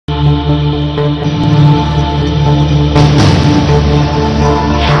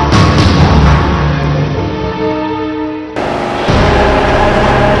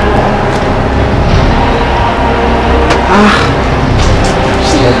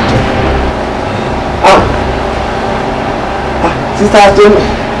Sister Tolu,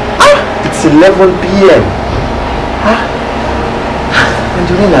 it's 11 p.m. And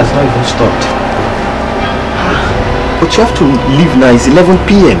the rain has not even stopped. But you have to leave now. It's 11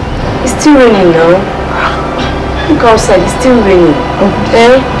 p.m. It's still raining now. Look outside, it's still raining.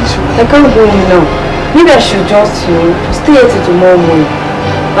 I can't go home now. Maybe I should just, stay here till tomorrow morning.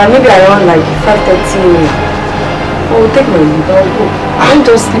 And maybe around like 5:30 a.m. I will take my leave. I will go. I won't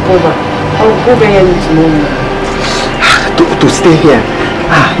just sleep over. I will go very early tomorrow morning. To stay here?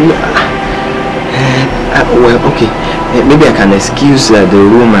 Well, okay. Maybe I can excuse the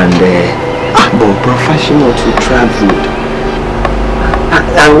room and but professional to travel.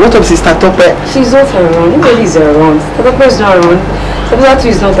 And what of Sister Tope? She's not around. Nobody is around. Sister Tope is not around. Sister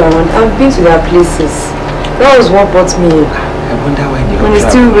is not around. I've been to their places. That was what brought me here. I wonder why they all when it's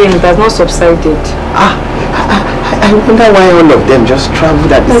still raining, it has not subsided. I wonder why all of them just traveled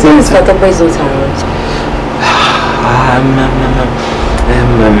at the same time. Sister Tope is not around.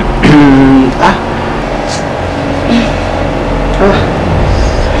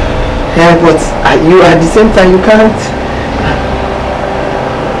 Yeah, but you at the same time you can't.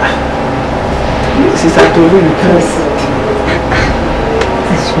 Sister Tolu, you can't.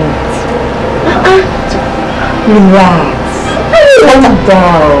 That's right. Relax. Calm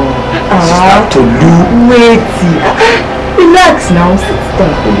down. Sister Tolu. Wait. Relax now. Sit down.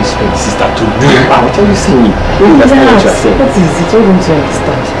 Holy Spirit, Sister Tolu. What are you saying? You understand what you're saying? What is it? What don't you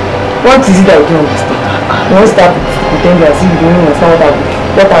understand? What is it that you don't understand? You won't start pretending as if you don't understand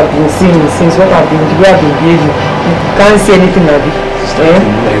what I've been saying since, the way I've been behaving. You can't say anything like it. I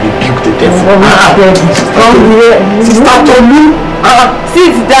rebuke the devil. Come here. Sister Tolu.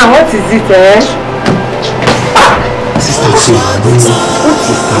 Sit down. What is it, Sister Tolu. What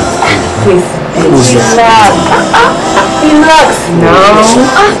is that? Please, relax. Relax now.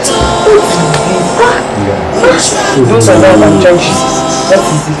 Don't allow them to judge you. What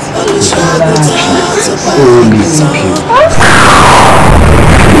is it? Holy Spirit.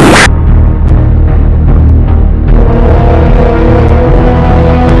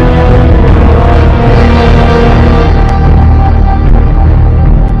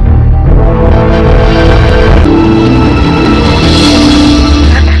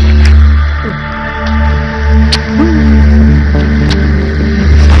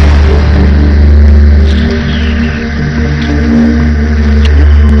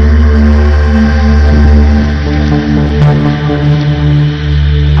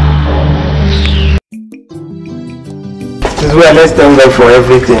 Well, let's thank God for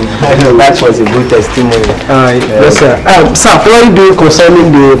everything. That was a good testimony. Yes, sir. Sir, what are you doing concerning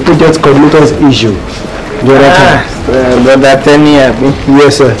the project coordinator's issue? Brother Tenny,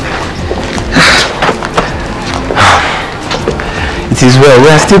 yes, sir. It is well. We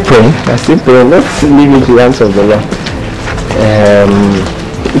are still praying. Let's leave it to the hands of the Lord.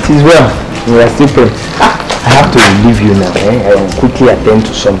 It is well. We are still praying. I have to leave you now. I will quickly attend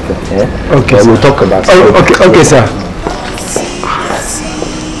to something. Okay, we'll talk about it. Okay, sir.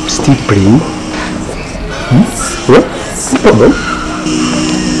 Still praying? What? No problem.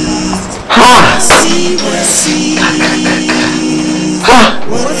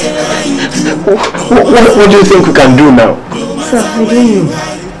 What do you think we can do now? Sir, I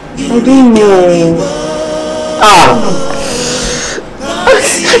don't know.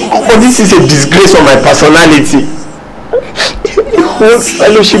 But this is a disgrace on my personality. Whole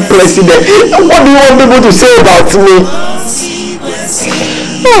fellowship president. What do you want people to say about me?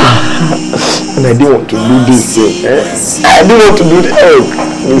 And I didn't want to do this thing. I didn't want to do this.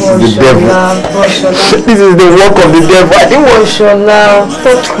 This is the devil. This is the work of the devil. I didn't want to. Now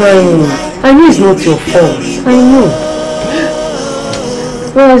stop crying. I know it's not your fault. I know.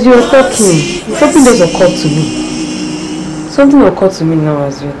 Well, as you were talking, something just occurred to me. Something occurred to me now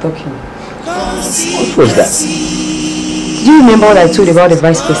as you were talking. What was that? Do you remember what I told you about the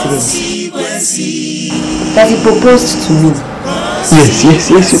vice president? That he proposed to me. Yes,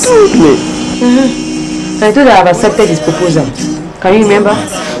 you told me. I told her I've accepted his proposal. Can you remember?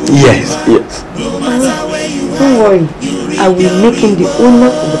 Yes. Don't worry. I will make him the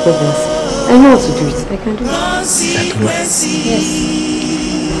owner of the presidency. I know how to do it. I can do it. That way? Yes.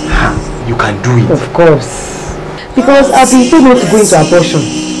 You can do it? Of course. Because I've been told not to go into abortion.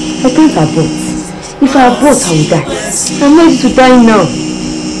 I can't abort. If I abort, I will die. I'm ready to die now.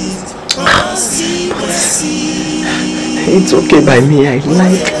 It's okay by me. I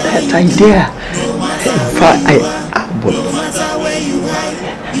like that idea. In fact, I abort.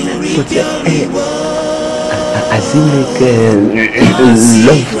 But as in like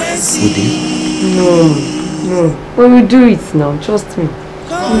love with you? No. But we'll do it now. Trust me.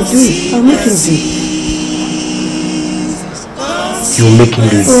 We'll do it. I'll make him do it. you will make him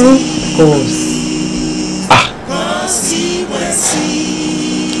do it. Of course.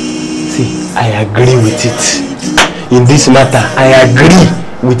 See, I agree with it. In this matter, I agree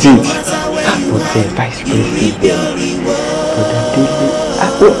with it. But the vice president,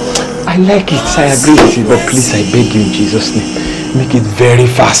 I like it. I agree with it. But please, I beg you in Jesus' name, make it very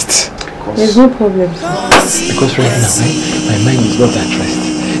fast. There's no problem, sir. Because right now, my mind is not at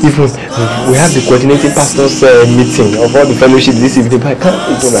rest. Even we have the coordinating pastors meeting of all the fellowship this evening, but I can't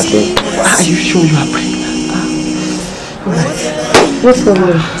even attend. Are you sure you are pregnant? No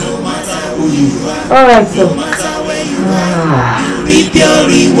problem. Alright, sir. Reap your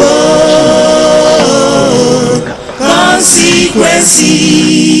reward.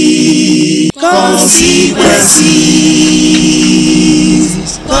 Consequences.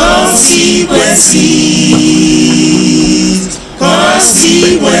 Consequences. Consequences.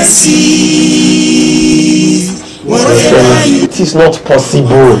 Consequences. Whatever you it is not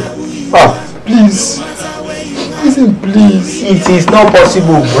possible. Please. Listen, please. It is not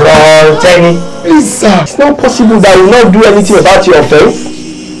possible, bro. Jenny. Please, sir. It's not possible that you will not do anything about your offense.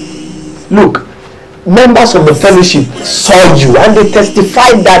 Look, members of the fellowship saw you and they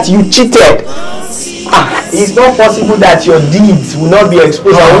testified that you cheated. It's not possible that your deeds will not be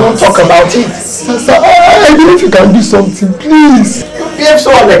exposed. I won't talk about it. Sir, I believe you can do something, please. You behave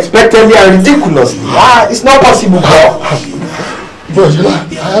so unexpectedly and ridiculously. It's not possible, bro. Bojola,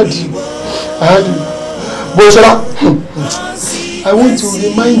 I heard you. Bojola, I want to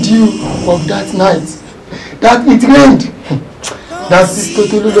remind you of that night that it rained. That Sister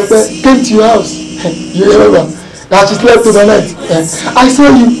Tolu came to your house. You remember? That she slept overnight. I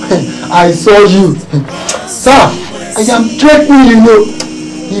saw you. I saw you. Sir, I am threatening you,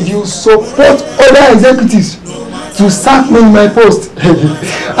 if you support other executives to sack me in my post,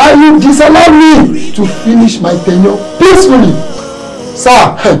 and you disallow me to finish my tenure peacefully, sir,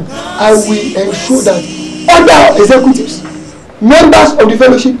 I will ensure that other executives, members of the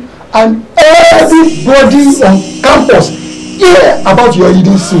fellowship, and everybody on campus hear about your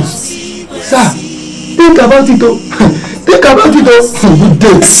hidden sins. Sir, think about it, though. Think about it, though.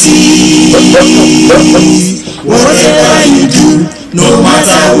 whatever you do, no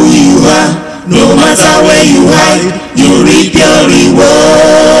matter who you are, no matter where you hide, you reap your reward.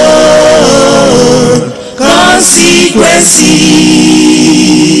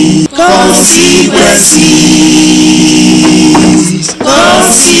 Consequences. Consequences.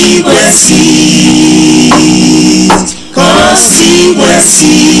 Consequences.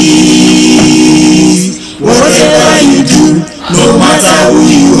 Consequences. Whatever you do, no matter who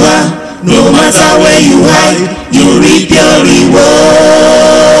you are, no matter where you hide, you reap your reward.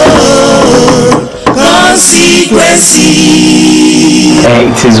 Consequences.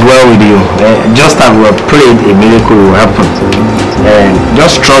 It is well with you. Just as we have prayed, a miracle will happen.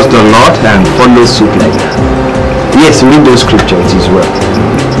 Just trust the Lord and follow suit like that. Yes, read those scriptures. It is well.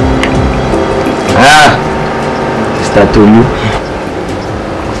 Sister Tolu.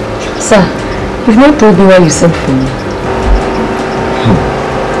 Sir, you've not told me why you sent for me.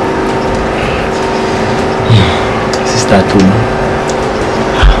 Sister Tolu.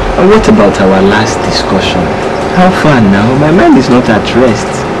 And what about our last discussion? How far now? My mind is not at rest.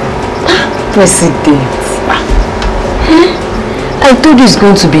 President, I told you it's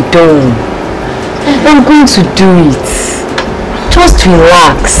going to be done. I'm going to do it. Just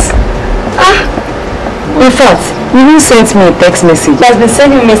relax. In fact, he even sent me a text message. He has been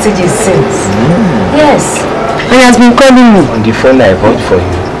sending messages since. Yes. And he has been calling me. On the phone I bought for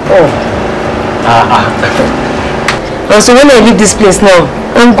you. And so when I leave this place now,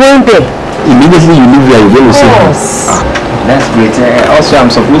 I'm going there. Immediately you leave here, you're going to see him. That's great. Also, I'm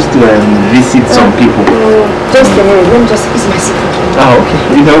supposed to visit some people. Just a minute. Let me just use my seat. Okay.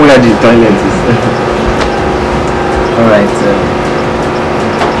 You know where the toilet is. All right.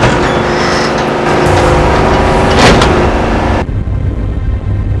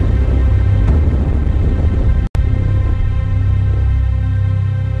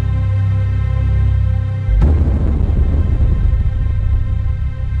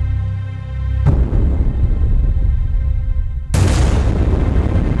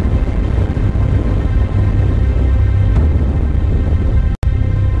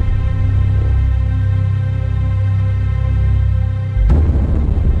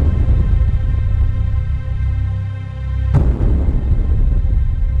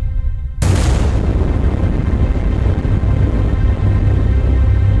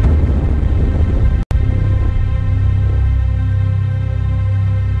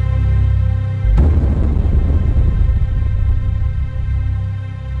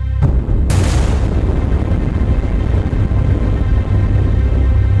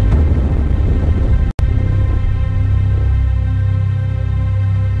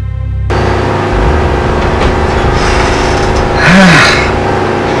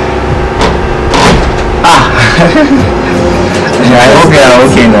 Yeah, I hope you are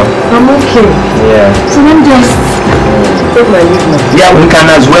okay now. I'm okay. Yeah. So let me just take my leave now. Yeah, we can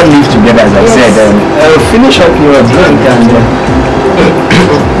as well live together, as I said. Finish up your drink and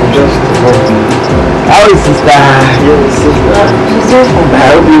just how is sister? Yes, sister. She's doing fine.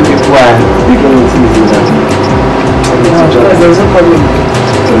 I hope you people are taking it easy now. There's no problem.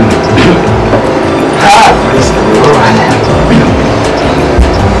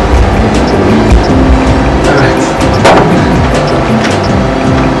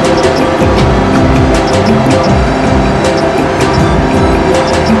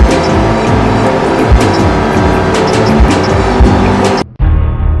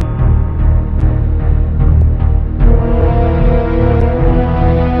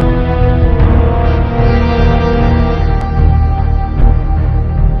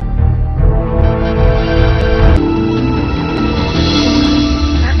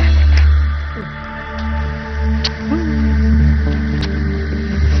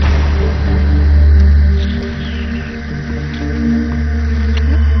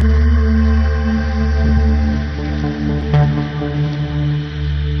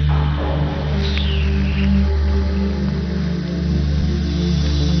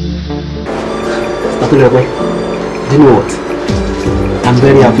 Do you know what? I'm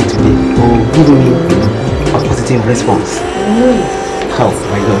very happy today for giving me a positive response. Oh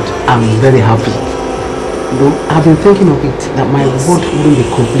my God, I'm very happy. Though I've been thinking of it that my world wouldn't be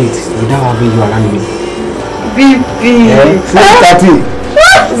complete without having you around me. Baby! Sister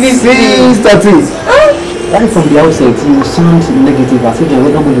T! Right from the outset, you sound negative as if you're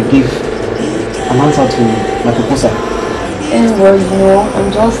not going to give an answer to my proposal. Well, you know,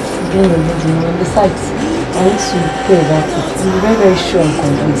 I'm just being a lady, and besides, I need to pray about it. I'm very, very sure and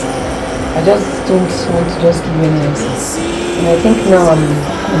convinced. I just don't want to just give you any answers. And I think now I'm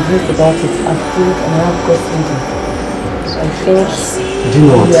convinced about it. I've prayed and I have God's leading. So I think do you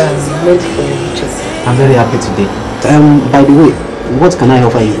know what? we are made for each other. I'm very happy today. By the way, what can I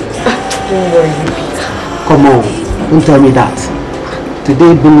offer you? Don't worry, repeat. Come on, don't tell me that.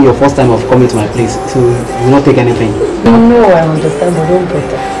 Today being your first time of coming to my place, so you will not take anything. No, I understand, but don't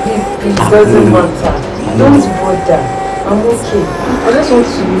bother. It doesn't matter. Don't bother. I'm okay. I just want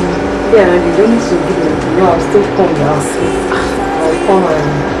to be around you. Don't need to give me. No, I'll still come down. I'll come and...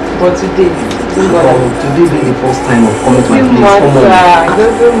 But today, don't bother. Today being the first time of coming to my place, It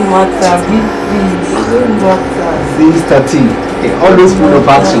doesn't matter. It doesn't matter. Sister T, always full of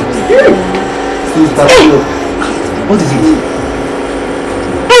action. Sister T, what is it?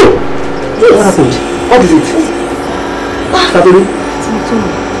 What happened? What is it? Tolu,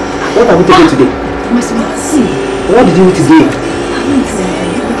 what are we taking today? What did you eat today?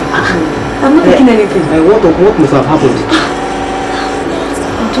 I'm not taking anything. What must have happened?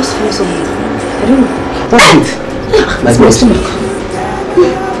 I'm just feeling something. I don't know. What is it? It's my stomach.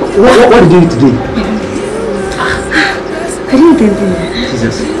 What did you eat today? I didn't eat anything.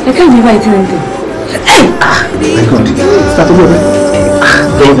 Jesus. I can't remember eating anything. My God. Start over.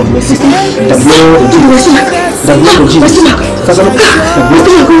 God of mercy. The blood of Jesus. The blood of Jesus. The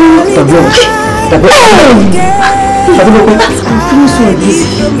blood. I'm feeling so uneasy.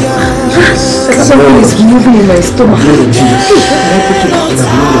 Something is moving in my stomach. The blood of Jesus.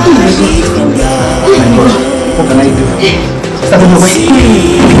 My God. What can I do? Start over.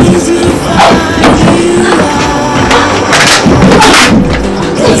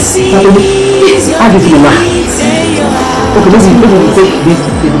 How do you feel now? Okay, let's take this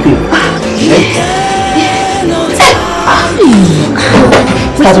thing.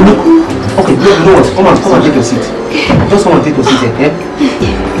 Okay, you know what? Come on, take your seat. Just come and take your seat here.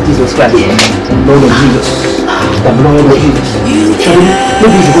 Jesus Christ. The blood of Jesus. The blood of Jesus.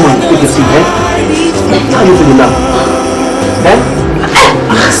 Maybe you should come and take your seat here. How do you feel now? Eh?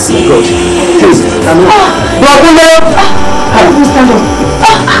 God. Please, stand up. Stand up.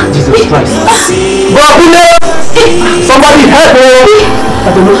 Jesus Christ. Somebody help me! I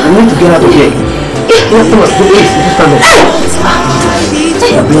don't know, we need to get out of here. Please, just stand up.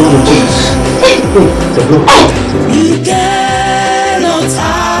 The blood of Jesus. The blood. You cannot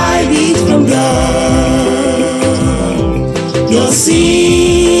hide it from God. Your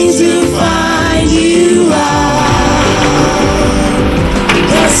sins will find you out.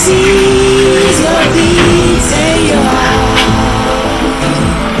 Your sins, your deeds, and your heart.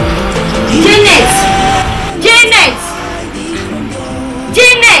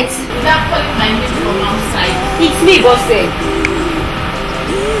 Janet! Stop calling my name from outside. It's me, boss. Good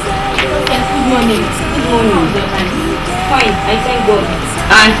morning. Good morning. Fine, I thank God.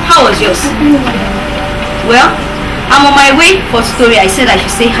 And how was yours? Well, I'm on my way for story. I said I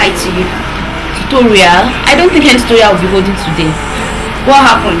should say hi to you. tutorial? I don't think any tutorial will be holding today. What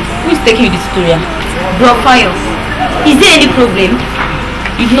happened? Who is taking you the tutorial? Bro, fire. Is there any problem?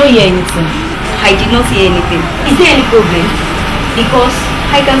 You did not hear anything. I did not hear anything. Is there any problem? Because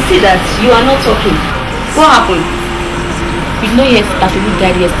I can see that you are not talking. What happened? You did not hear that Tolu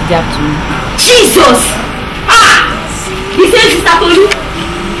died yesterday afternoon. Jesus! Ah! The same Sister Tolu?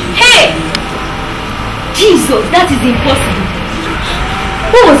 Hey! Jesus, that is impossible.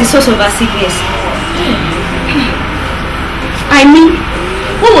 What was the source of her sickness? I mean,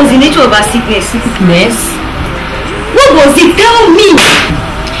 what was the nature of her sickness? Sickness? What was it? Tell me!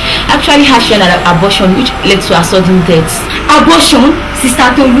 Actually, she had an abortion which led to her sudden death. Abortion? Sister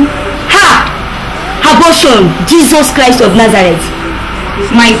Tolu? Ha! Abortion! Jesus Christ of Nazareth.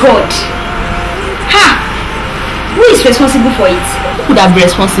 My God. Ha! Who is responsible for it? Who could have been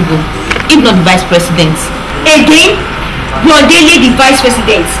responsible? If not the vice president. Again? Brodele, the vice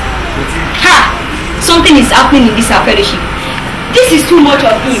president. Ha! Something is happening in this fellowship. This is too much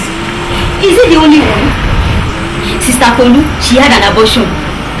of him. Is he the only one? Sister Tolu, she had an abortion.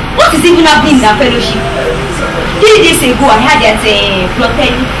 What is even happening in our fellowship? 3 days ago, I heard that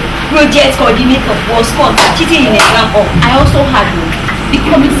project coordinator was caught cheating in exam hall. I also had one. The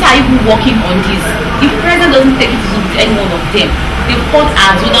committee are even working on this. If the president doesn't take it easy with any one of them, they fought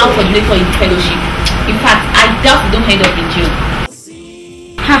as zonal coordinator in the fellowship. In fact, I doubt we don't end up in jail.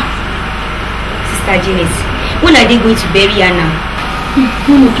 Ha! Sister Janet, when are they going to bury her now?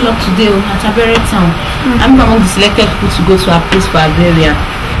 1 o'clock today at Abere town. I'm among the selected people to go to her place for her burial.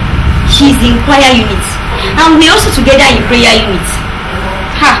 She's in choir unit, and we're also together in prayer unit.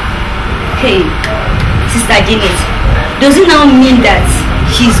 Ha! Hey, Sister Janet, does it now mean that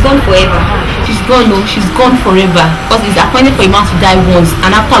she's gone forever? She's gone, no, she's gone forever. Because it's appointed for a man to die once,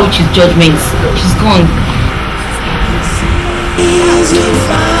 and after which is judgment. She's gone.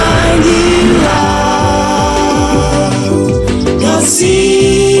 God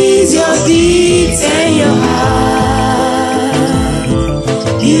sees your deeds and your heart.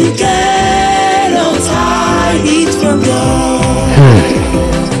 You cannot hide it from God.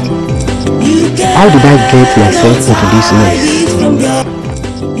 How did I get myself into this mess?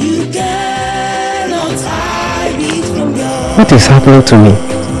 What is happening to me?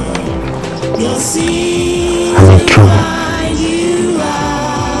 I'm in trouble.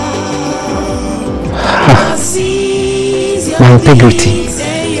 My integrity,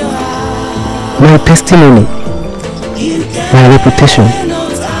 my testimony, my reputation.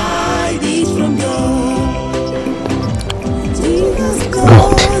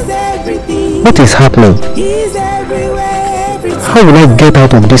 God, what is happening? How will I get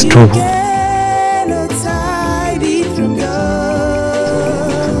out of this trouble?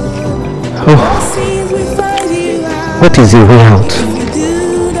 Oh, what is the way out?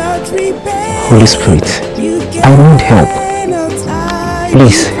 Holy Spirit, I need help.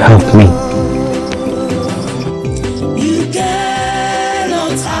 Please help me.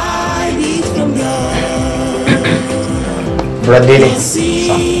 Brother,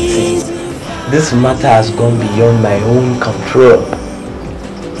 this matter has gone beyond my own control.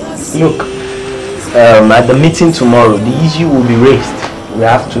 Look, at the meeting tomorrow, the issue will be raised. We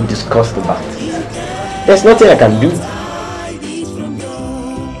have to discuss about it. There's nothing I can do.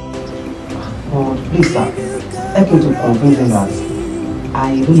 Oh, please, sir, help me to convince them that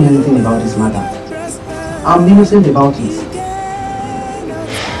I don't know anything about this matter. I'm innocent about it.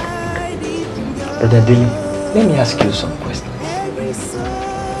 Brother Dele, let me ask you some questions.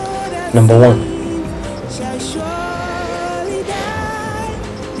 Number one,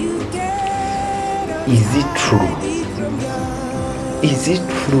 is it true? Is it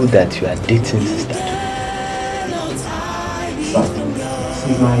true that you are dating Sister Tolu? Sir,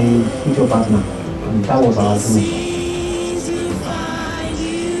 she's my future partner, and that was our agreement.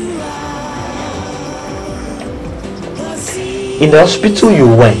 In the hospital you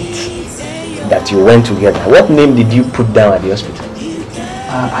went together, what name did you put down at the hospital?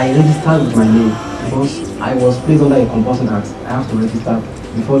 I registered with my name because I was placed under a compulsion act. I have to register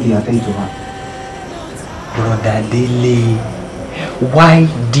before they attend to her. Brother Dele, why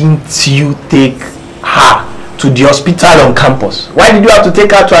didn't you take her to the hospital on campus? Why did you have to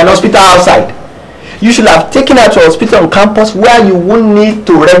take her to an hospital outside? You should have taken her to a hospital on campus where you won't need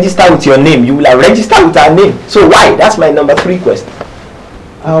to register with your name. You will have registered with her name. So why? That's my number 3 question.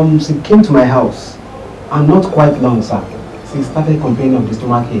 She came to my house, and not quite long, sir. She started complaining of the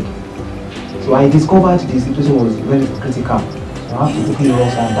stomach ache. So I discovered the situation was very critical. So I have to quickly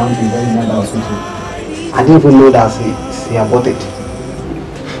rush her down to a very nearby hospital. I didn't even know that she aborted.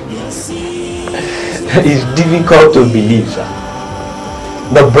 It's difficult to believe, sir.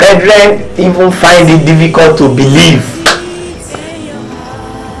 The brethren even find it difficult to believe.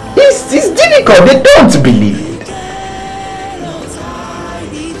 It's difficult. They don't believe it.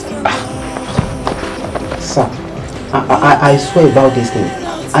 Sir, I swear about this thing.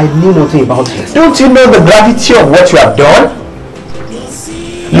 I knew nothing about it. Don't you know the gravity of what you have done?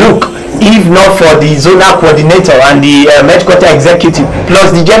 Look, if not for the zonal coordinator and the headquarter executive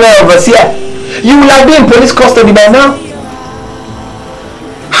plus the general overseer, you will have been in police custody by now.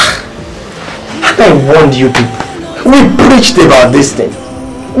 I warned you people. We preached about this thing.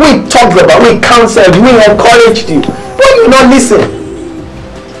 We talked about, we counseled, we encouraged you. Why you not listen?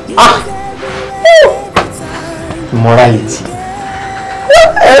 Morality.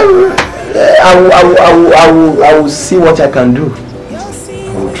 I will see what I can do. I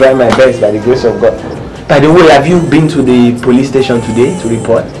will try my best by the grace of God. By the way, have you been to the police station today to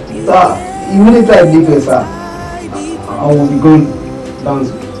report? Sir, immediately I leave here, sir, I will be going down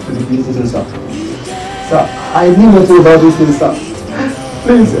to the police station, sir. Sir, I knew nothing about this thing, sir.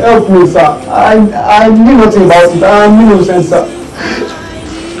 Please help me, sir. I knew nothing about it. I am innocent, sir.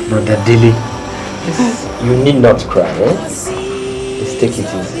 Brother Dilly, you need not cry, eh? Just take it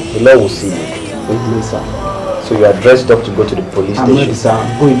easy. The Lord will see you. Please, sir. So you are dressed up to go to the police I'm station? ready, sir.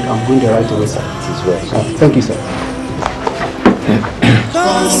 I'm going the right way, sir. It is well. Sir. Thank you, sir.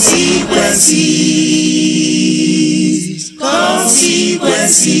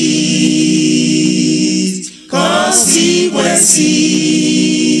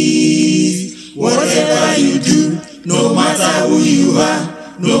 Consequences. Whatever you do, no matter who you are,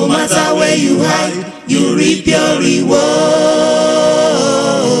 no matter where you hide, you reap your reward.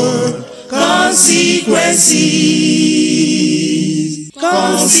 Consequences.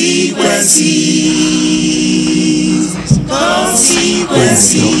 Consequences.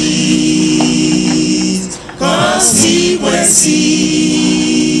 Consequences. Consequences.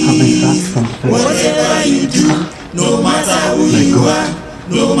 Whatever you do, no matter who you are,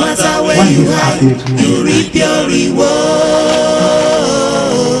 no matter where you hide, you reap your reward.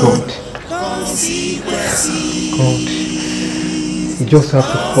 God, you just have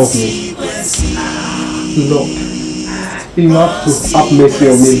to help me. Lord, you have to have mercy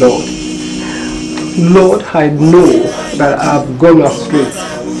on me, Lord. Lord, I know that I have gone astray.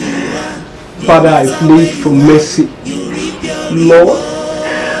 Father, I plead for mercy. Lord,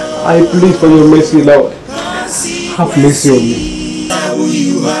 I plead for your mercy, Lord. Have mercy on me.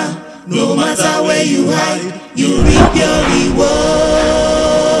 No matter where you hide, you reap your reward.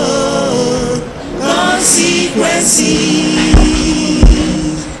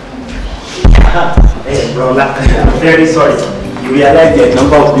 Consequences. Hey, bro, I'm very sorry. You realize there are a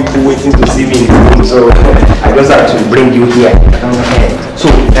number of people waiting to see me in the room, so I just have to bring you here. So,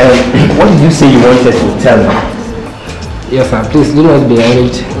 what did you say you wanted to tell me? Yes, sir. Please do not be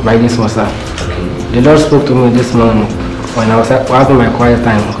enraged by this one, sir. The Lord spoke to me this morning when I was having my quiet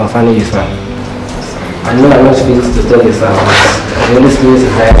time concerning you, sir. I know I'm not supposed to tell you, sir, but the Holy Spirit is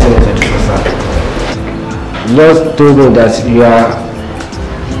directing me to do so, sir. The Lord told me that you are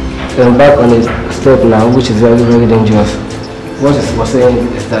embarked on a step now which is very, very dangerous. What he was saying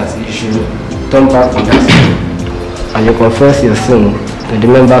is that you should turn back from that sin and you confess your sin to the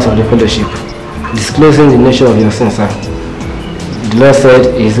members of the fellowship, disclosing the nature of your sin, sir. The Lord said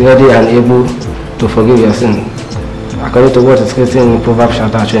he is ready and able to forgive your sin. According to what is written in Proverbs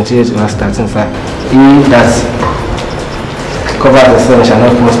chapter 28 verse 13, sir. He that covers the sin shall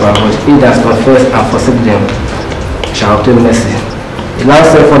not prosper, but he that confesses and forsakes them shall obtain mercy. He now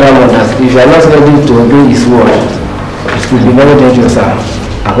said furthermore that if you are not ready to obey his word, it will be very dangerous, sir.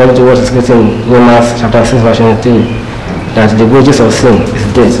 According to what is written in Romans chapter 6 verse 23, that the wages of sin is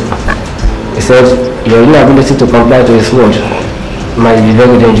death. He said your inability to comply to his word might be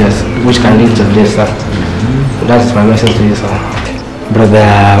very dangerous, which can lead to death, sir. That is my message to you, sir. Brother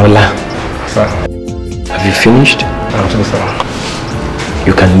Ola. Sir. Have you finished? I'm so sorry.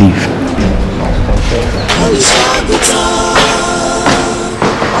 You can leave.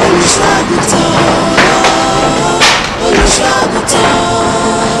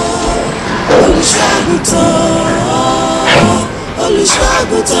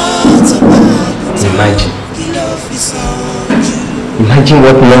 Imagine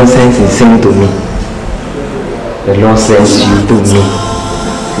what nonsense is saying to me. The Lord sends you to me.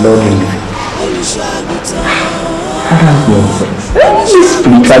 Lord, leave. That's nonsense. He's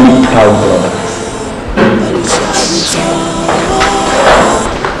spiritually proud, brother.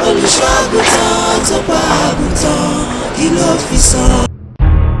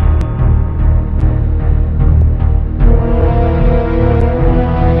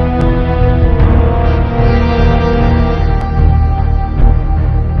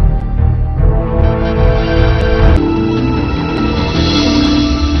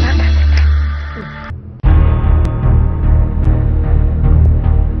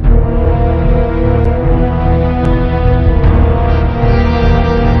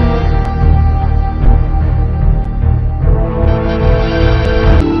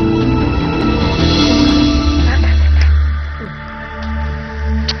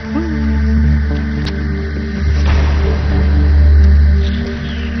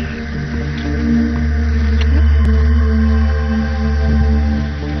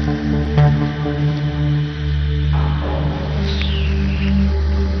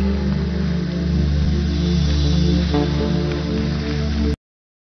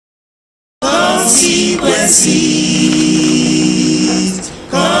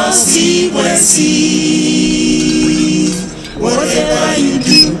 Consequences. Whatever you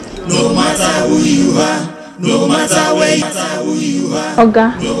do, no matter who you are, no matter where you are,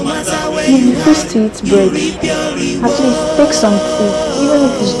 Oga, no matter where you refuse to eat bread. At least take some tea, even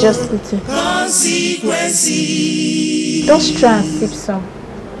if it's just little. consequences. Just try and sip some.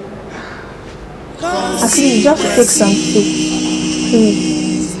 At least just take some tea,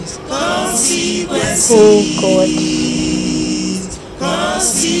 please. Oh God. Please,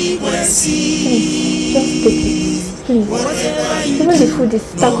 just take it. Please. Even the food is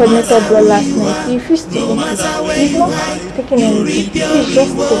coordinated well last night. You refuse to eat it. You've not taken anything. Please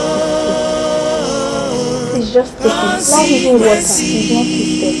just take it. Please just take it. Not even water. He's not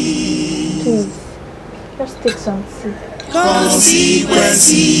tasted. Please. Just take some tea.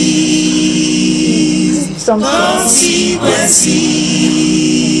 Consequences.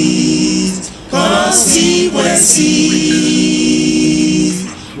 Consequences.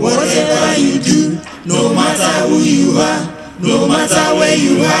 Whatever you do, no matter who you are, no matter where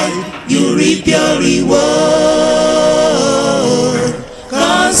you hide, you reap your reward.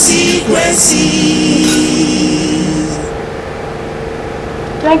 Consequences.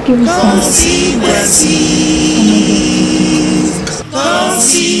 Can I give you some? Consequences.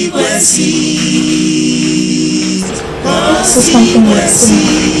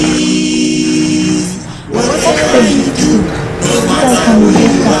 Whatever you do, no matter who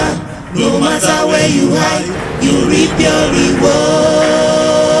you are, no matter where you hide, you reap your reward.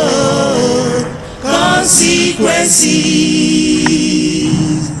 Consequences.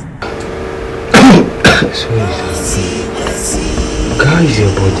 How is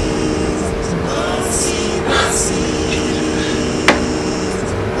your body?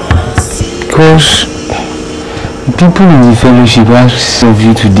 Because people in the fellowship asked of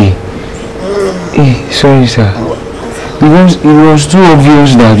you today. Sorry sir. Because it was too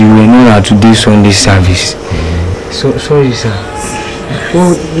obvious that you were not at today's Sunday service. So sorry sir.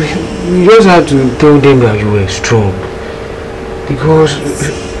 Well, we just had to tell them that you were strong. Because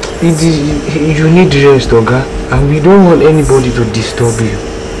you need rest, Oga, and we don't want anybody to disturb you.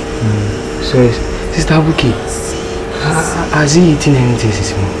 Sorry, Sister Buki, has he eaten anything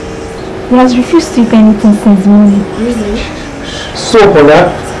since morning? He has refused to eat anything since morning. Really? So, Oga,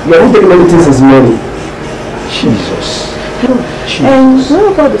 you haven't taken anything since morning. Jesus. And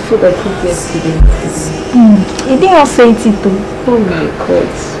what about the food I cooked yesterday? He didn't also eat it too. Oh my God.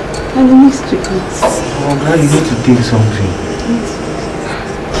 And he needs to eat. Oh God, you need to take something.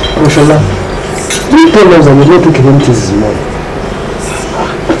 Oshola, you tell us that you're not taking anything this morning.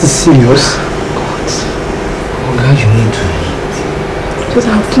 That is serious. God. Oh God, you need to eat. Just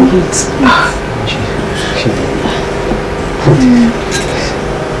have to eat.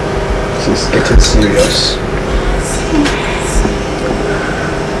 This is getting serious.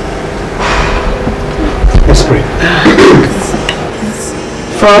 Let's pray.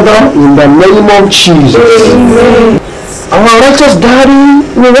 Father, in the name of Jesus, our righteous Daddy,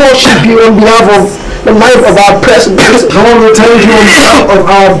 we worship you on behalf of the life of our president. I want to thank you on behalf of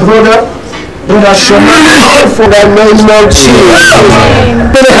our brother Shoma, for the name of Jesus.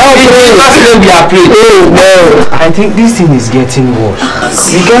 I think this thing is getting worse.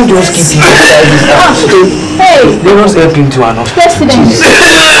 We can't just keep it inside this house. Hey! Let us help him to an hospital. President!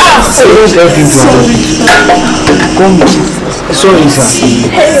 Let us help him to an hospital. Come. Sorry, sir.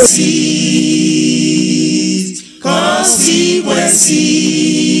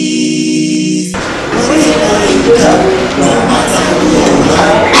 Consequences. No matter who you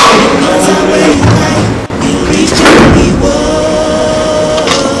are, no matter where you are, you reach your reward.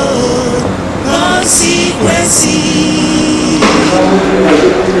 Consequences.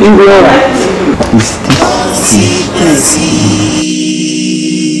 You will alright.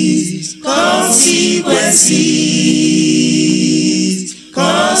 Consequences.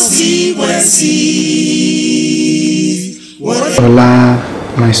 Sola,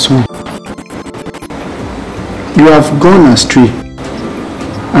 my son, you have gone astray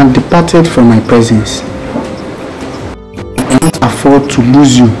and departed from my presence. I cannot afford to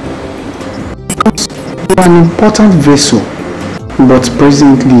lose you because you are an important vessel, but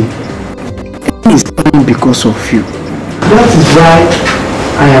presently it is dying because of you. That is why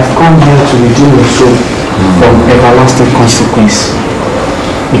I have come here to redeem your soul from everlasting consequence,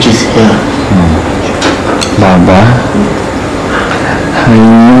 which is hell. Baba, I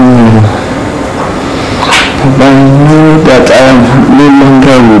know that I am no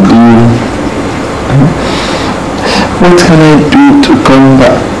longer with you. What can I do to come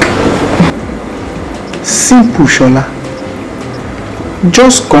back? Simple, Shola.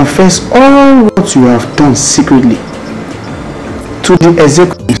 Just confess all what what you have done secretly to the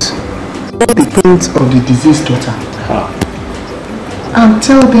executives, the parents of the deceased daughter, and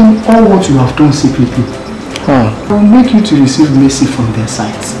tell them all what you have done secretly. I will make you to receive mercy from their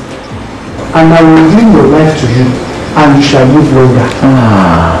sides, and I will give your life to him, and you shall live longer.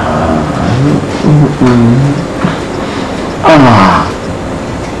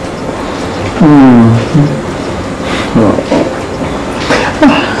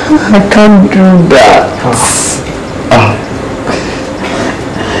 I can't do that.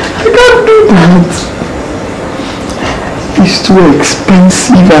 I can't do that. It's too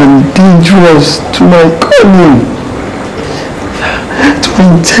expensive and dangerous to my calling, to my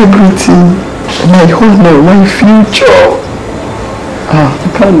integrity, my honor, my future. I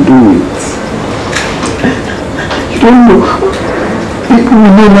can't do it. You don't know. People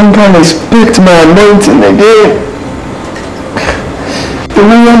will no longer respect my anointing again. The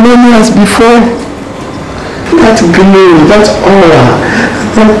way I know me as before. That glory, that aura,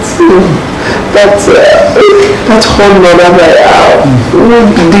 that honor that I have will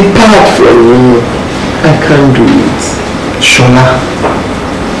depart from me. I can't do it. Sola,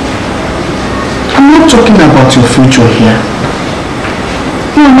 I'm not talking about your future here.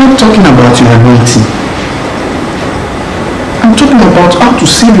 I'm not talking about your anointing. I'm talking about how to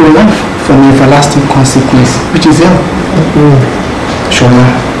save your life from everlasting consequence, which is hell. Sola,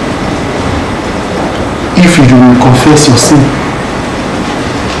 if you will confess your sin,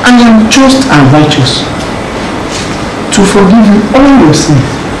 I am just and righteous to forgive you all your sin.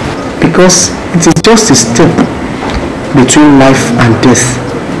 Because it is just a step between life and death.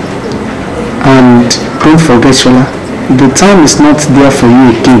 And don't forget, Sola, the time is not there for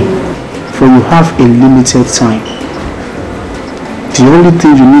you again, for you have a limited time. The only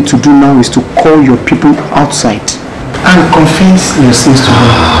thing you need to do now is to call your people outside and confess your sins to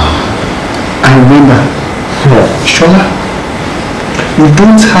them. And remember, Sola, you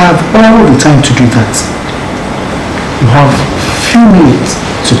don't have all the time to do that. You have few minutes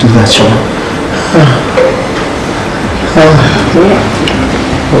to do that, Sola.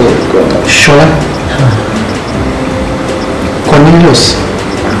 Sola, Cornelius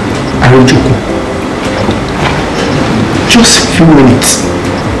Aribijoko, just a few minutes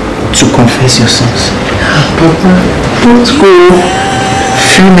to confess your sins. Papa, don't go.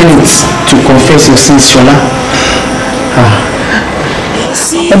 Few minutes to confess your sins, Sola.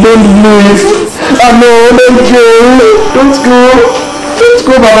 I don't believe. No, don't go. Don't go. Don't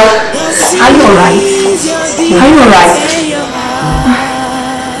go, Baba. Are you alright? Are you alright?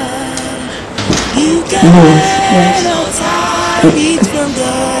 Yes.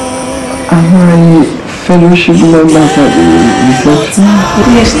 Am I fellowship members at the reception?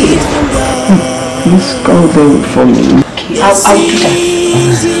 Yes, please. Please call them for me. Okay, I'll do that.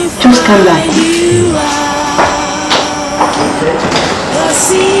 Just come back.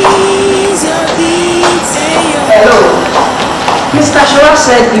 Hello. Mr. Sola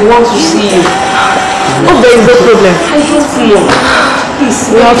said he wants to see you. Oh, there is no problem. I don't see him.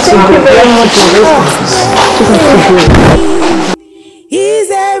 Please, we have to go. He's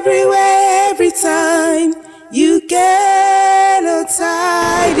everywhere, every time. You cannot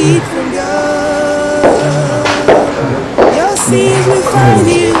hide it from God. Your sins will find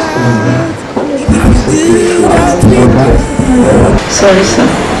you out if you do not repent. Sorry, sir.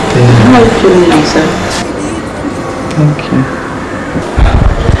 How are you feeling now, sir? Thank you.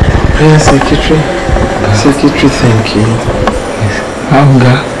 Prayer Secretary, thank you.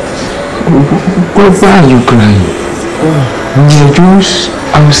 Hunger. Why are you crying? You were just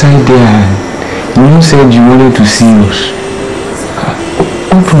outside there and you said you wanted to see us.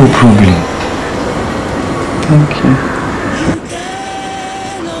 No problem. Thank you.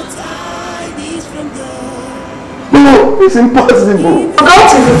 No, it's impossible.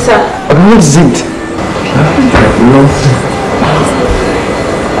 What is it, sir? What is it? Nothing.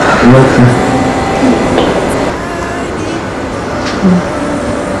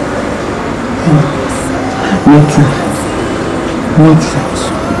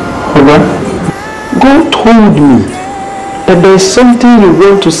 Oga, God told me that there is something you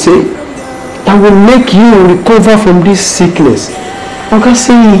want to say that will make you recover from this sickness. Oga,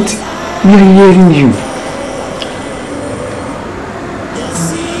 say it. We are hearing you.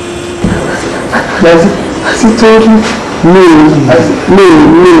 Has he told you? No.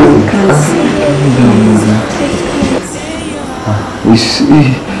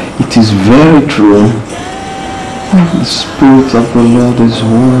 It is very true. The Spirit of the Lord is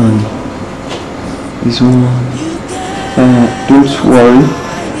one. Don't worry.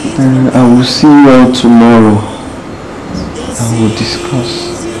 I will see you all tomorrow. I will discuss.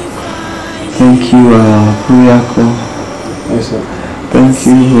 Thank you, Puyako. Yes, sir. Thank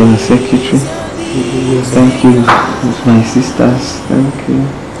you, Secretary. Thank you, my sisters. Thank you.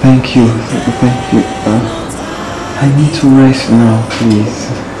 Thank you. Thank you. I need to rest now, please.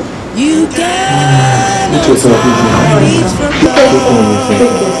 You can Thank you, sir.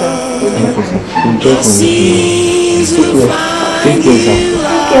 Thank you, sir.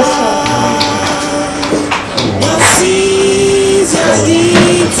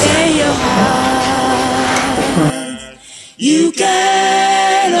 You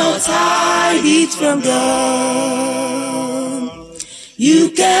cannot hide it from God.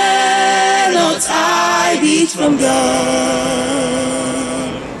 You cannot hide it from God.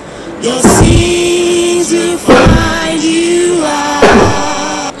 Your sins will find you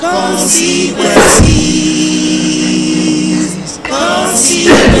out. Consequences,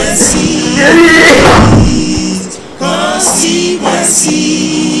 consequences,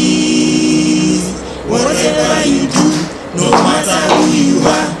 consequences. Whatever you do, no matter who you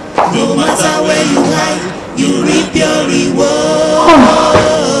are, no matter where you hide, you reap your reward.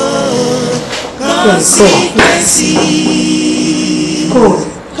 Consequences,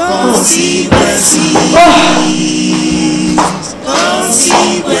 consequences,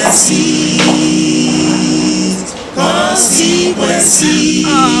 consequences, consequences.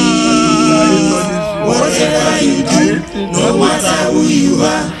 Whatever you do, no matter who you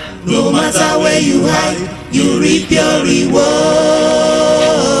are, no matter where you hide, you reap your reward.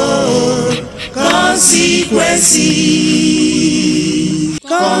 Consequences,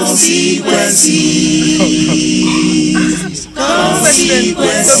 consequences,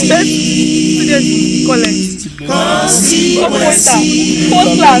 consequences,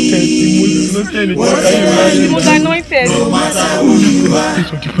 consequences. No matter who you are,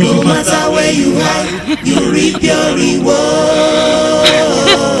 no matter where you hide, you reap your reward.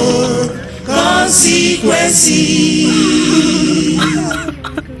 Consequences,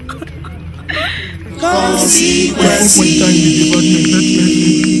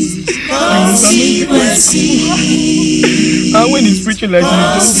 consequences, consequences. And when he's preaching like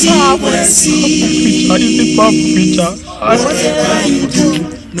this, he's powerful preacher. Whatever you do,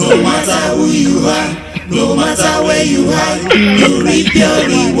 no matter who you are, no matter where you hide, you reap your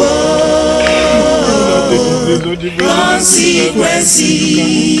reward. Consequences,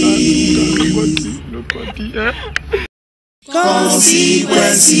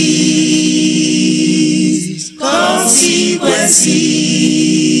 consequences,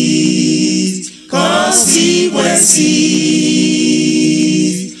 consequences,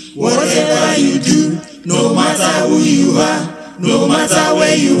 consequences. Whatever you do, no matter who you are, no matter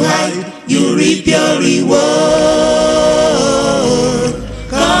where you hide, you reap your reward.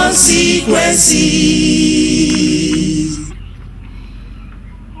 Consequences,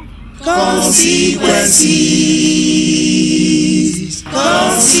 consequences,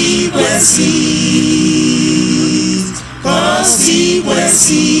 consequences,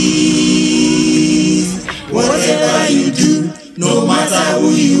 consequences. Whatever you do, no matter who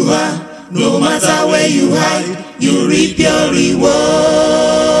you are, no matter where you hide, you reap your reward.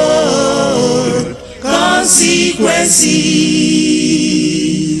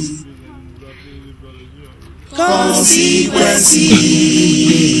 Consequences, consequences,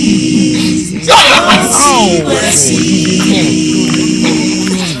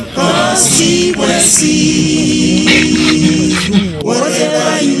 consequences.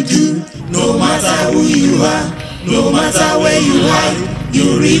 Whatever you do, no matter who you are, no matter where you hide,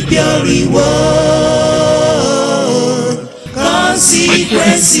 you reap your reward.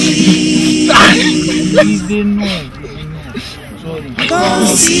 Consequences,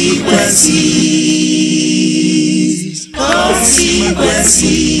 consequences,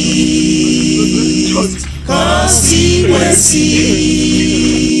 consequences,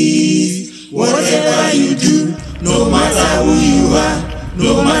 consequences. Whatever you do, no matter who you are,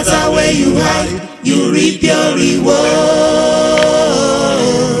 no matter where you hide, you reap your reward.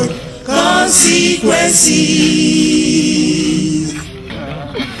 Consequences,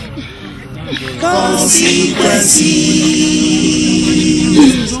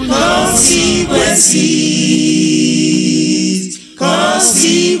 consequences, consequences,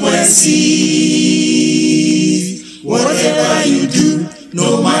 consequences. Whatever you do,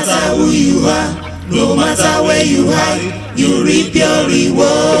 no matter who you are, no matter where you hide, you reap your reward.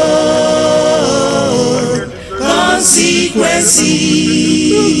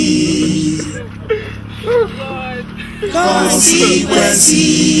 Consequences,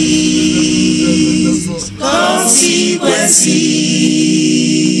 consequences,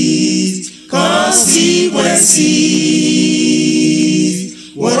 consequences,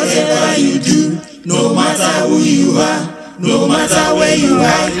 consequences. Whatever you do, you are, no matter where you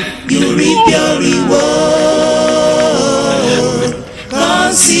hide, you reap your reward.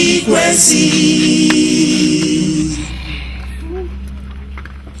 Consequences.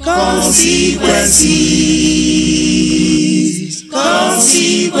 Consequences.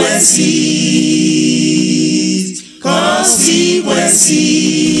 Consequences.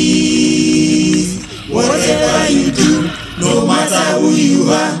 Consequences. Whatever you do, no matter who you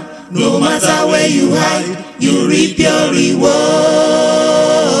are, no matter where you hide, you reap your reward.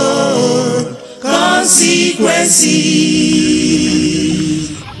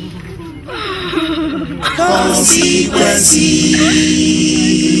 Consequences.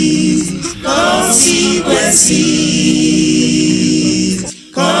 Consequences.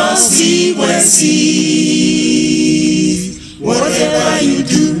 Consequences. Consequences. Whatever you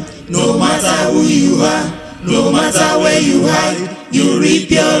do, no matter who you are, no matter where you hide, you reap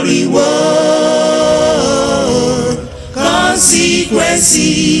your reward.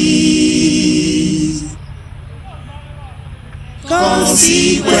 Consequences.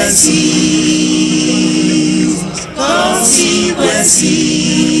 Consequences.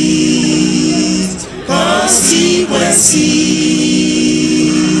 Consequences.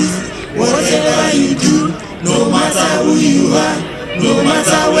 Consequences. Whatever you do, no matter who you are, no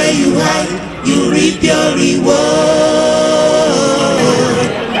matter where you hide, you reap your reward.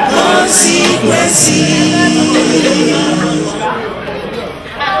 Consequences.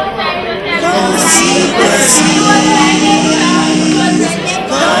 Consequences.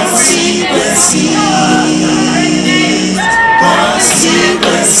 Consequences.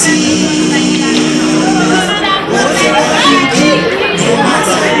 Consequences. Whatever you do, no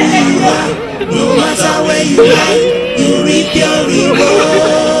matter who you are, no matter where you hide, you reap your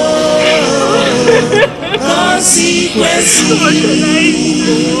reward. Consequences.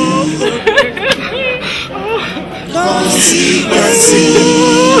 Consequences.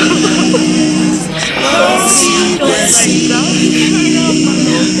 Consequences.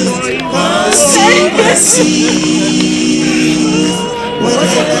 Consequences.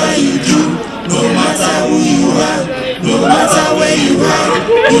 Whatever you do, no matter who you are, no matter where you hide,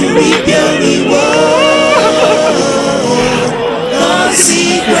 you reap your reward.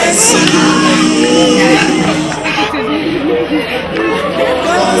 Consequences.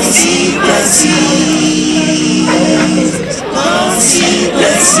 Consequences.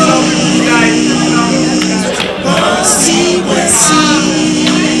 Consequences.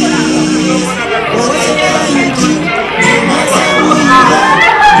 Whatever you do, no matter who you are,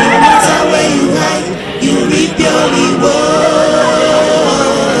 no matter where you hide, you reap your reward.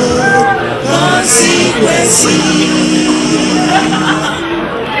 Consequences.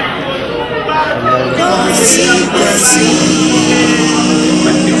 Consequences.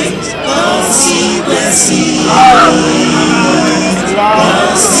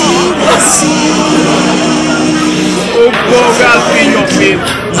 Consequences. Oh God, I've seen your face.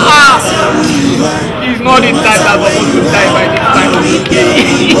 He's not the type that's supposed to die by this time of the day.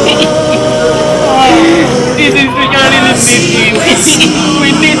 This is really need him. We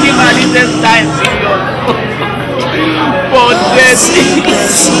need him at this time, serious. But then,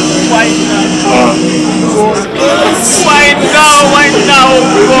 why now? Why now? Why now,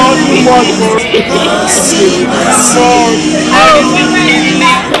 God?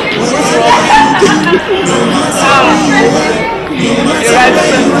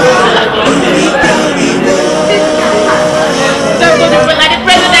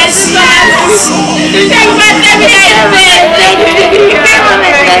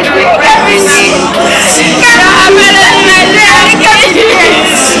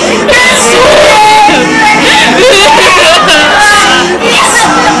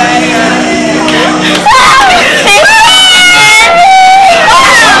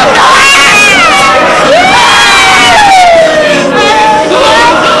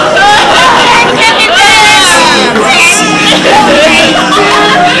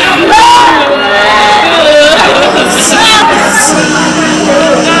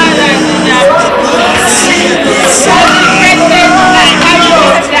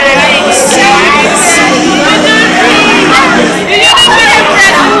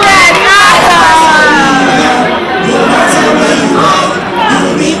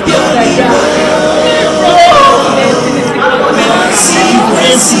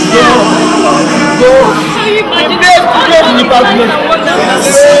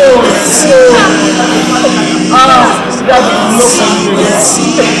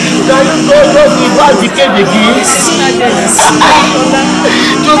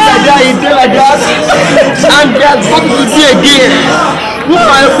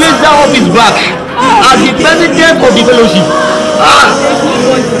 as the president of the fellowship.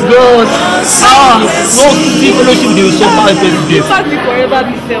 God. No city fellowship they will suffer a president. In fact, we forever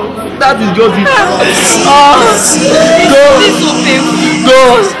be felt. That is just it. This is so painful.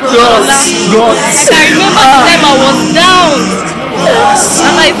 God. I can remember the time I was down.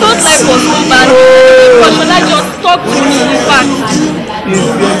 And I thought life was so bad. But Shola just talked to me, in fact.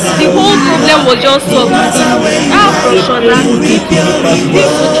 The whole problem was just solved. Shola, this is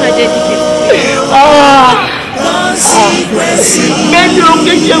so tragic. Maybe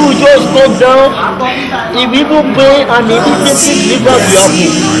occasion will just go down. If people pray and immediately deliverance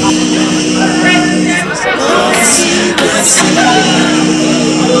will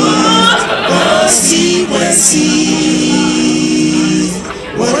Consequences.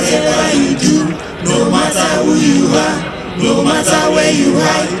 Whatever you do, no matter who you are, no matter where you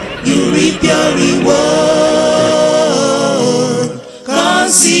hide, you reap your reward.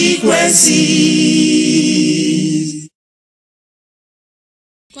 Consequences.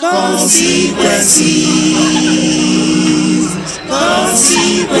 Consequences.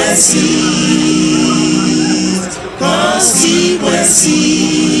 Consequences.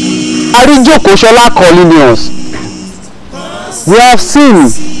 Consequences. Aribijoko Sola Cornelius, we have seen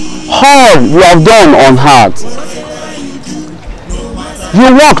all you have done on earth.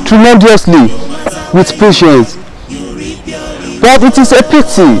 You work tremendously with patience, but it is a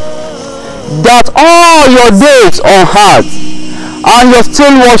pity that all your days on earth and your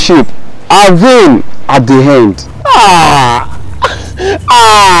still worship are vain at the end.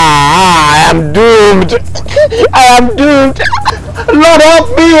 I am doomed. I am doomed. Lord,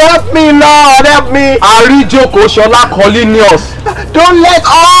 help me, Lord, help me. Aribijoko Sola Cornelius, don't let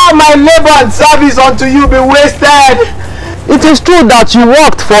all my labor and service unto you be wasted. it is true that you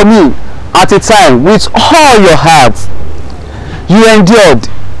worked for me at a time with all your heart. You endured.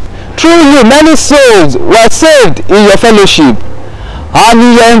 Through you, many souls were saved in your fellowship and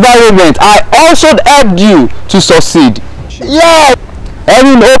in your environment. I also helped you to succeed. Yes.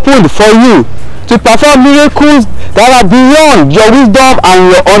 Heaven opened for you to perform miracles that are beyond your wisdom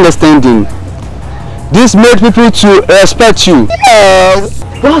and your understanding. This made people to respect you.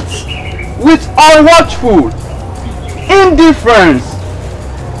 But with unwatchful indifference,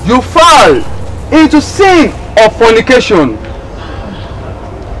 you fall into sin of fornication.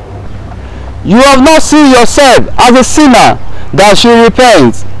 You have not seen yourself as a sinner that should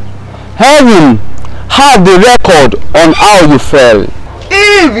repent. Heaven had the record on how you fell.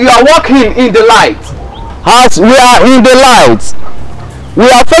 If you are walking in the light, as we are in the light, we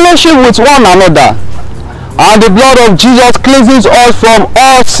are fellowship with one another, and the blood of Jesus cleanses us from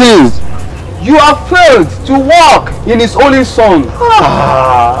all sins. You have failed to walk in his only son.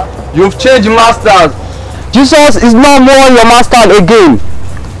 You've changed masters. Jesus is no more your master again,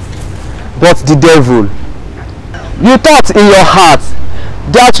 but the devil. You thought in your heart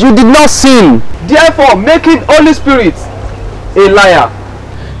that you did not sin, therefore making Holy Spirit a liar.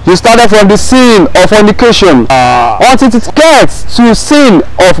 You started from the sin of fornication until it gets to sin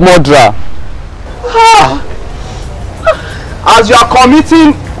of murder. As you are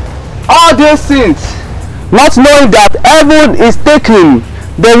committing all these sins, not knowing that heaven is taking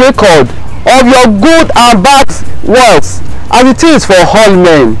the record of your good and bad works as it is for all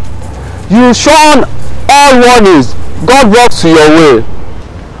men, you shun all warnings God brought to your way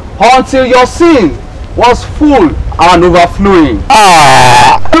until your sin was full and overflowing.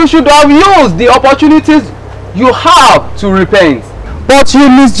 You should have used the opportunities you have to repent, but you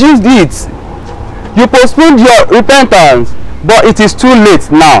misused it. You postponed your repentance, but it is too late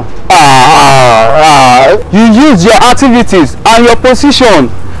now. You used your activities and your position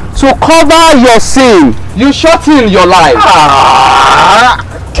to cover your sin. You shorten your life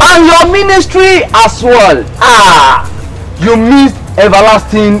and your ministry as well. You missed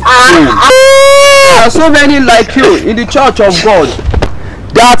everlasting sin. There are so many like you in the church of God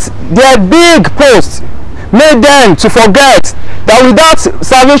that their big posts made them to forget that without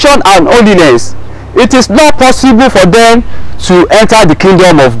salvation and holiness, it is not possible for them to enter the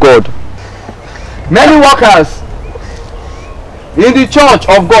kingdom of God. Many workers in the church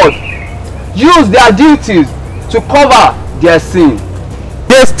of God use their duties to cover their sin.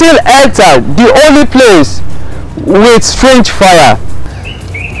 They still enter the holy place with strange fire.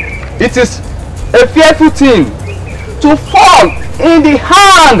 It is a fearful thing to fall in the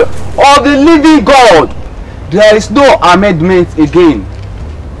hand of the living God. There is no amendment again,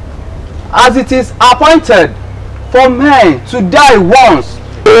 as it is appointed for men to die once,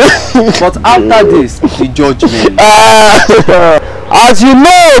 but after this the judgment. As you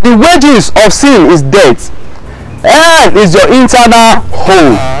know, the wages of sin is death. Hell is your internal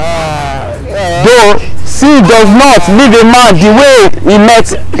home. Though sin does not leave a man the way he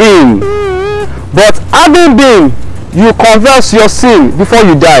met him, but having been, you confess your sin before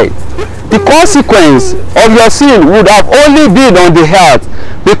you die. The consequence of your sin would have only been on the heart,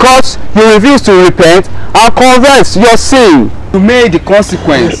 because you refuse to repent and confess your sin. You made the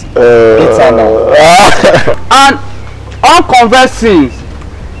consequence eternal. And unconfessed sins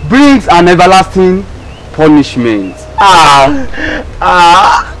brings an everlasting punishment. Lord,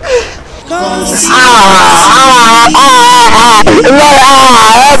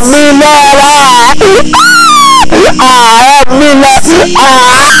 help me, Lord. Help me, Lord.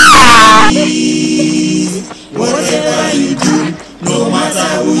 Whatever you do, no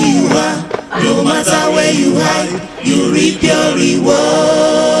matter who you are, no matter where you hide, you reap your reward.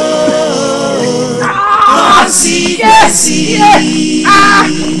 Consequences.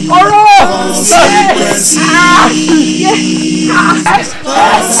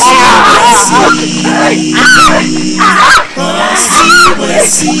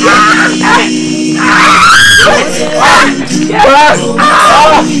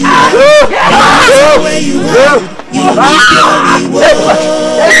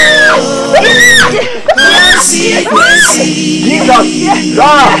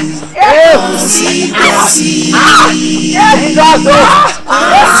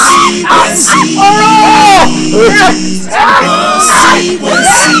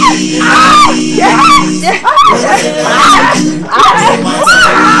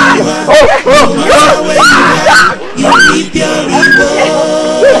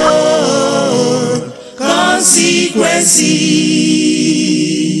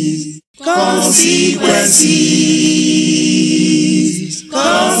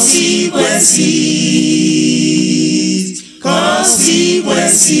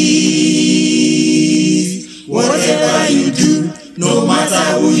 Whatever you do, no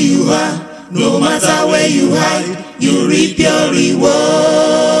matter who you are, no matter where you hide, you reap your reward.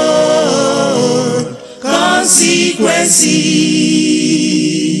 Consequences. Consequences.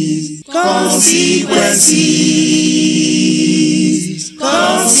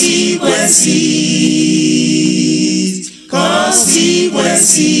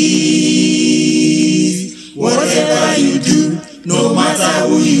 Consequences. Whatever you do, no matter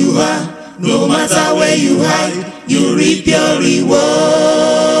who you are, no matter where you hide, you reap your reward.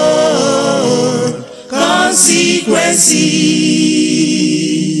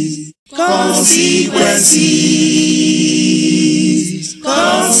 Consequences. Consequences.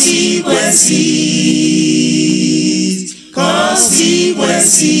 Consequences.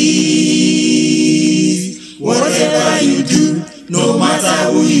 Consequences. Whatever you do, no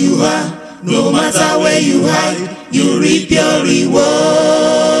matter who you are, no matter where you hide, you reap your reward.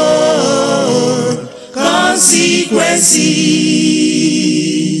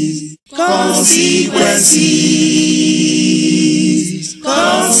 Consequences. Consequences.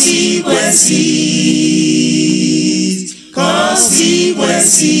 Consequences.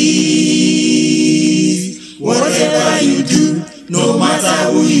 Consequences. Whatever you do, no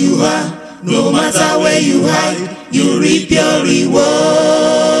matter who you are, no matter where you hide, you reap your reward.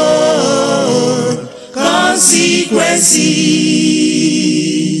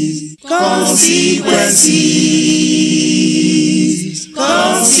 Consequences. Consequences.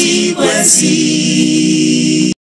 Consequences.